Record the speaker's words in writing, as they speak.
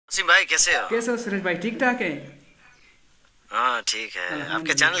वसीम भाई कैसे हो? कैसे हो सुरेश भाई? ठीक ठाक है। हाँ ठीक है।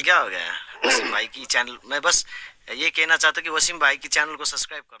 आपके चैनल अल्हम्दुलिल्लाह। क्या हो गया? वसीम भाई की चैनल, मैं बस ये कहना चाहता हूँ कि वसीम भाई की चैनल को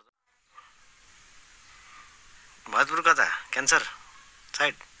सब्सक्राइब कर दो। भरतपुर कता कैंसर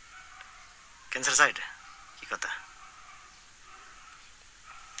साइड, कैंसर साइड की कता?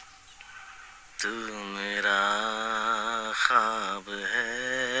 तू मेरा ख्वाब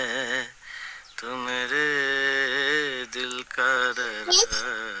है, तू मेरे दिल का दरार,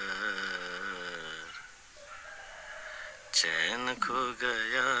 चैन खो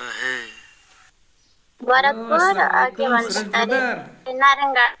गया है। हेलो, भरतपुर अस्सलाम के वालेकुम सुरेश भन्दा अरे ब्रदर।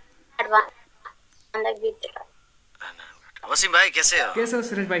 नारायणगढ भन्दा भित्र। वसीम भाई कैसे हो? कैसे हो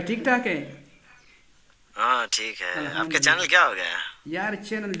सुरेश भाई? ठीक ठाक है। हाँ ठीक है। आपके चैनल अल्हम्दुलिल्लाह। क्या हो गया? यार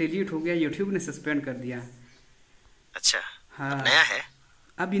चैनल डिलीट हो गया, यूट्यूब ने सस्पेंड कर दिया। अच्छा, अब नया हाँ, है?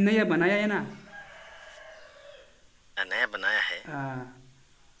 अभी नया बनाया है ना। नया बनाया है। हाँ,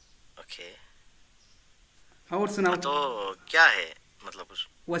 ओके। और सुनाओ। तो क्या है मतलब उस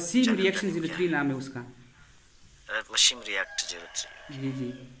वसीम चैनल का रिएक्शन नेम जीरो क्या थ्री है? नाम है उसका। वसीम रिएक्ट 03। जी जी।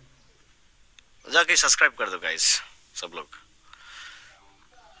 जाके सब्सक्राइब कर दो गाइस सब लोग।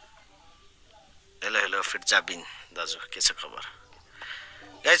 हेलो हेलो फिरजाबिन दाजू, कैसे खबर?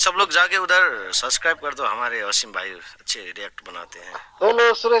 गाइस सब लोग जाके उधर सब्सक्राइब कर दो। हमारे वसीम भाई अच्छे रिएक्ट बनाते हैं,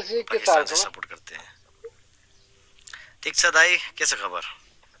 हेलो सुरेश जी, के पाकिस्तान साथ से हो? सपोर्ट करते हैं। ठीक छ दाई, कैसे खबर?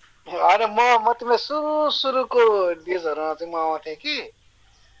 होइन म तिमीलाई सुरुको डेजहरूमा चाहिँ म आउँथेँ कि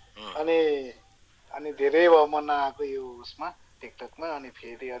अनि अनि धेरै भयो म नआएको यो उसमा टिकटकमा, अनि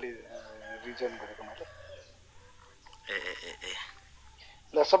फेरि अलि रिजन गरेको मैले। ए ए ए ए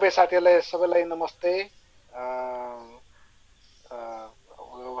ल सबै साथीहरूलाई सबैलाई नमस्ते।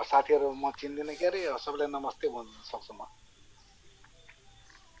 साथीहरू म चिन्दिनँ के अरे, सबैलाई नमस्ते भन्न सक्छु म।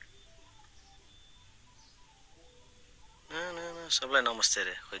 सबलाई नमस्ते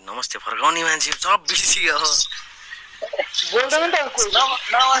रे। खोइ नमस्ते फर्काउने मान्छे सब बिजी हो। बोल्दैन नि त कोही,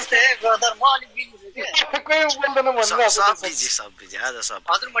 नमस्ते ब्रदर, म अलिक बिजी छु के। कोही बोल्दैन भनिरहेको सब छ। बिजी, सब बिजी आज सब।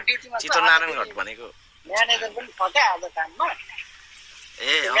 हजुर म ड्युटीमा छु। चितो नारायणगढ भनेको। म्यानेजर पनि छ क्या आज काममा।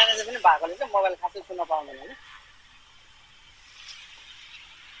 ए त्यो म्यानेजर पनि भएकोले चाहिँ मोबाइल खासै सुन्न पाउँदैन नि।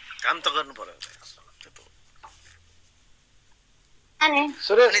 काम त गर्नु पर्यो। अनि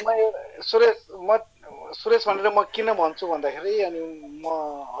सुरेश भनेर म किन भन्छु भन्दाखेरि, अनि म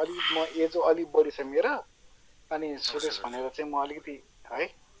एज अलि बढी छ मेरो, अनि सुरेश भनेर चाहिँ म अलिकति है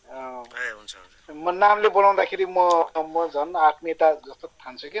हुन्छ हुन्छ। म नामले बोलाउँदाखेरि म झन् आत्मीयता जस्तो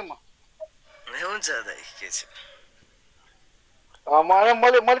ठान्छु क्या म। हुन्छ दाइ, के छ?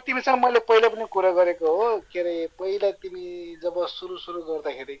 मैले तिमीसँग मैले पहिला पनि कुरा गरेको हो के अरे, पहिला तिमी जब सुरु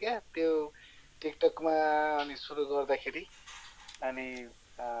गर्दाखेरि क्या त्यो टिकटकमा, अनि सुरु गर्दाखेरि अनि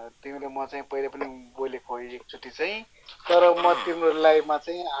तिमीले म चाहिँ पहिला पनि बोलेको हो एकचोटि चाहिँ, तर म तिम्रो लाइभमा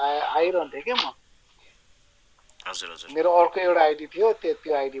चाहिँ आइरहन्थेँ क्या म। हजुर हजुर। मेरो अर्को एउटा आइडी थियो,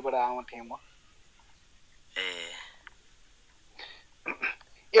 त्यो आइडीबाट आउँथेँ म। ए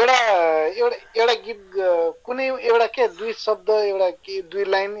एउटा गीत कुनै एउटा के दुई शब्द, एउटा के दुई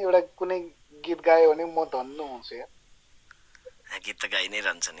लाइन, एउटा कुनै गीत गायो भने म धन्न हुन्छु यार। गीत त गाइ नै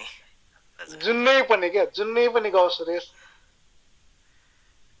रहन्छ नि। जुनै पनि गाउँ सुरेश।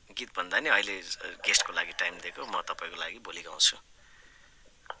 गीत भन्दा नि अहिले गेस्टको लागि टाइम दिएको, म तपाईँको लागि भोलि गाउँछु।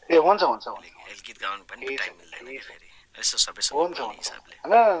 ए हुन्छ हुन्छ हुन्छ, अहिले गीत गाउनु पनि टाइम मिल्दैन कि फेरि, यसो सबैसँग हुन्छ बोल्ने हुन्छ। हिसाबले।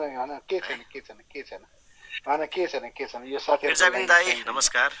 होइन के छैन यो साथीहरुको फिरजाबिन दाई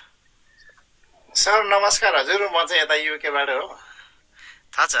नमस्कार। सर नमस्कार। हजुर म चाहिँ यता युकेबाट हो।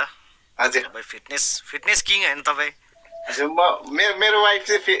 थाहा छ हजुर। तपाईँ फिटनेस किङ होइन तपाईँ? हजुर मेरो वाइफ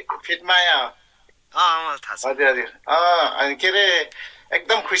चाहिँ फिटमाया हो। मलाई थाहा छ। हजुर हजुर। अनि के अरे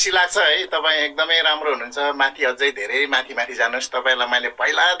एकदम खुसी लाग्छ है, तपाईँ एकदमै राम्रो हुनुहुन्छ। माथि अझै धेरै माथि जानुहोस्। तपाईँलाई मैले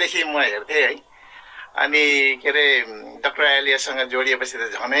पहिलादेखि म हेर्थेँ है, अनि के अरे डाक्टर एलियासँग जोडिएपछि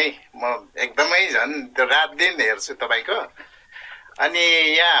त झनै म एकदमै झन् त्यो रात दिन हेर्छु तपाईँको। अनि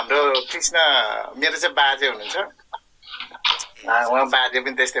यहाँ हाम्रो कृष्ण मेरो चाहिँ बाजे हुनुहुन्छ, उहाँ बाजे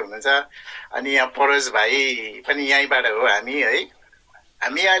पनि त्यस्तै हुनुहुन्छ। अनि यहाँ परोज भाइ पनि यहीँबाट हो हामी है।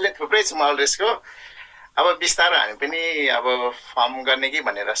 हामी अहिले थुप्रै छौँ अलरेसको। अब बिस्तारो हामी पनि अब फर्म गर्ने कि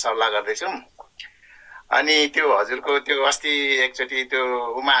भनेर सल्लाह गर्दैछौँ। अनि त्यो हजुरको त्यो अस्ति एकचोटि त्यो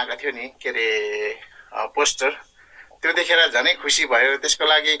उमा आएको थियो नि के अरे पोस्टर, त्यो देखेर झनै खुसी भयो। त्यसको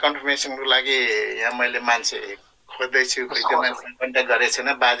लागि कन्फर्मेसनको लागि यहाँ मैले मान्छे खोज्दैछु, खोइ त्यो मान्छेसँग कन्ट्याक्ट गरेको छैन।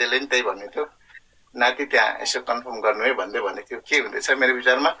 बाजेले पनि त्यही भन्ने थियो, नाति त्यहाँ यसो कन्फर्म गर्नु है भन्दै भनेको थियो। के हुँदैछ मेरो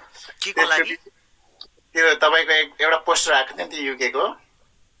विचारमा त्यो तपाईँको एउटा पोस्टर आएको थियो नि त्यो युकेको,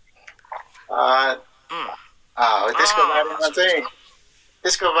 त्यसको बारेमा चाहिँ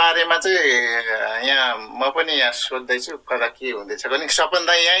त्यसको बारेमा चाहिँ यहाँ म पनि यहाँ सोध्दैछु कता के हुँदैछ भने सपन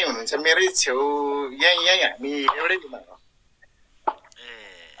दाई यहीँ हुनुहुन्छ मेरै छेउ यहीँ हामी एउटै दिनमा हो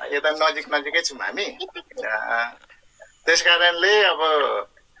यता नजिकै छौँ हामी त्यस कारणले अब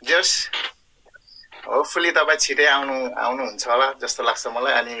जस होपफुली तपाईँ छिटै आउनुहुन्छ होला जस्तो लाग्छ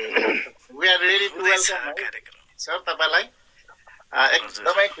मलाई अनि we are ready to welcome sir तपाईँलाई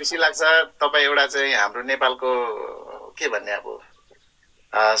एकदमै खुसी लाग्छ तपाईँ एउटा चाहिँ हाम्रो नेपालको के भन्ने अब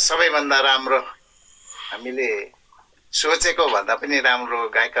सबैभन्दा राम्रो हामीले सोचेको भन्दा पनि राम्रो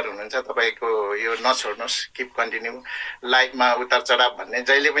गायकर हुनुहुन्छ तपाईँको यो नछोड्नुहोस् किप कन्टिन्यू लाइफमा उतार चढाव भन्ने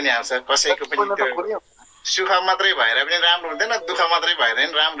जहिले पनि आउँछ कसैको पनि त्यो सुख मात्रै भएर पनि राम्रो हुँदैन दुःख मात्रै भएर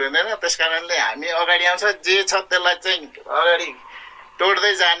पनि राम्रो हुँदैन त्यस कारणले हामी अगाडि आउँछ जे छ त्यसलाई चाहिँ अगाडि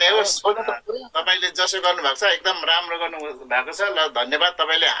तोड्दै जाने हो तपाईँले जसो गर्नुभएको छ एकदम राम्रो गर्नु भएको छ ल धन्यवाद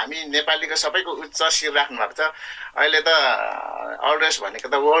तपाईँले हामी नेपालीको सबैको उच्च शिर राख्नु भएको छ अहिले त अलरेस भनेको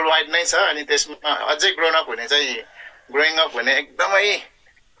त वर्ल्ड वाइड नै छ अनि त्यसमा अझै ग्रोइङ अप हुने एकदमै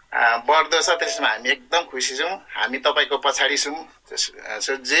बढ्दो छ त्यसमा हामी एकदम खुसी छौँ हामी तपाईँको पछाडि छौँ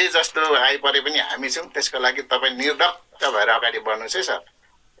जे जस्तो आइपरे पनि हामी छौँ त्यसको लागि तपाईँ निर्धक्क भएर अगाडि बढ्नुहोस् है सर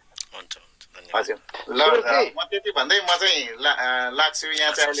हजुर ल म त्यति भन्दै म चाहिँ लाग्छु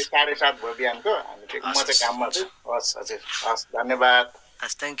यहाँ चाहिँ अहिले 7:30 भयो बिहानको म चाहिँ काममा छु हस् हजुर हस् धन्यवाद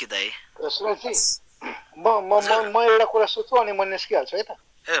हस् थ्याङ्क यू दाइ म एउटा कुरा सोध्छु अनि म निस्किहाल्छु है त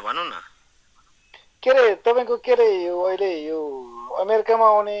ए भन्नु न के अरे तपाईँको के अरे यो अहिले यो अमेरिकामा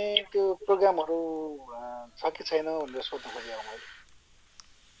आउने त्यो प्रोग्रामहरू छ कि छैन भनेर सोध्नु खोजेको मैले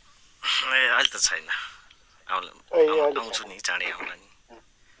ए अहिले त छैन आउँछु नि चाँडै आउला नि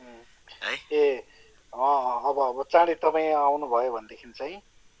है ए अब चाँडै तपाईँ आउनुभयो भनेदेखि चाहिँ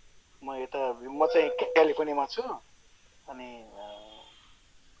म चाहिँ क्यालिफोर्नियामा छु अनि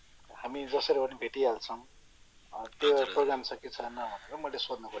हामी जसरी पनि भेटिहाल्छौँ त्यो प्रोग्राम छ कि छैन भनेर मैले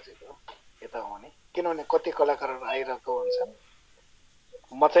सोध्न खोजेको यता आउने किनभने कति कलाकारहरू आइरहेको हुन्छन्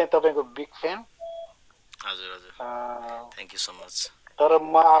म चाहिँ तपाईँको बिग फ्यान हजुर हजुर थ्याङ्क यू सो मच तर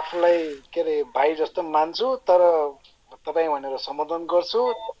म आफूलाई के अरे भाइ जस्तो मान्छु तर तपाईँ भनेर सम्बोधन गर्छु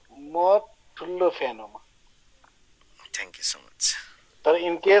म ठुलो फ्यान हो म थ्याङ्क यू सो मच तर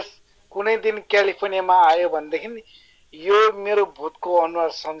इन केस कुनै दिन क्यालिफोर्नियामा आयो भनेदेखि यो मेरो भूतको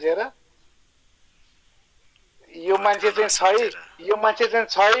अनुहार सम्झेर यो मान्छे चाहिँ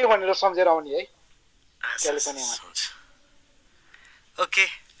छ है भनेर सम्झेर आउने है क्यालिफोर्नियामा ओके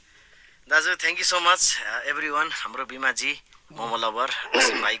दाजु thank you so much everyone हाम्रो बीमाजी मोमो लवर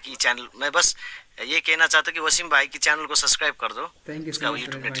वसीम भाई की चैनल मैं बस ये कहना चाहता हूँ कि वसीम भाई की चैनल को सब्सक्राइब कर दो उसका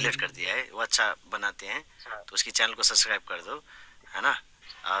यूट्यूब ने डिलीट कर दिया है वो अच्छा बनाते हैं तो उसकी चैनल को सब्सक्राइब कर दो है ना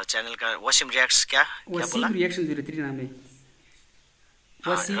चैनल का वसीम रिएक्ट्स क्या बोला रिएक्शन 03 नाम है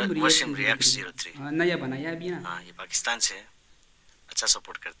वसीम रिएक्ट्स 03 नया बनाया अभी ना हाँ ये पाकिस्तान से है अच्छा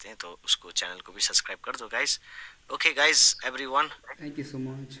सपोर्ट करते हैं तो उसको चैनल को भी सब्सक्राइब कर दो guys okay guys everyone thank you so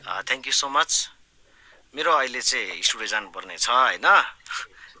much thank you so much मेरो अहिले चाहिँ स्टुडियो जानुपर्ने छ हैन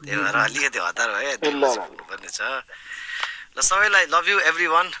त्यही भएर अलिकति हतार भयो पुग्नुपर्ने छ ल सबैलाई लभ यू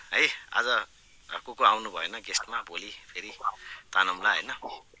एभ्रीवन है आज को आउनु भएन गेस्टमा भोलि फेरि तानौँला हैन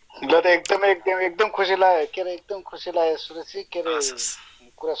ल त एकदम खुसी लाग्यो के अरे एकदम खुसी लाग्यो सुरेश के अरे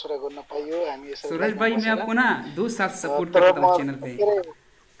कुरा सुरा गर्न पाइयो हामी यसरी सुरेश भाई मैं आपको ना 2 साल सपोर्ट करता हूँ चैनल पे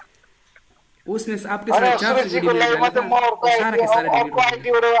उसमें आपके साथ 400 वीडियो डाला था सारा के सारा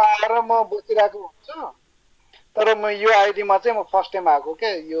डिलीट हो गया आएर म बसिरहेको हुन्छु तर म यो आइडीमा चाहिँ म फर्स्ट टाइम आएको के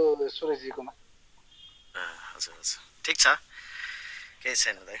यो सुरेश जीकोमा हजुर हजुर ठीक छ केही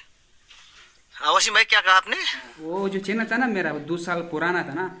छैन दाइ वसीम भाई क्या कहा आपने वो जो चैनल था ना मेरा 2 साल पुराना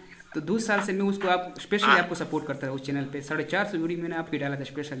था ना तो 2 साल से मैं उसको आप स्पेशली आपको सपोर्ट करता था उस चैनल पे 450 वीडियो मैंने आपकी डाला था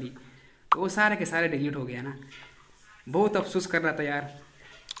स्पेशली तो वो सारे के सारे डिलीट हो गया ना बहुत अफसोस कर रहा था यार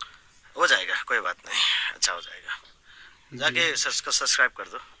हो जाएगा कोई बात नहीं अच्छा हो जाएगा जाके सब्सक्राइब कर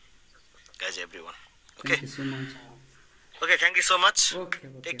दो guys everyone okay thank you so much okay thank you so much okay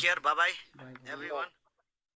take care bye bye everyone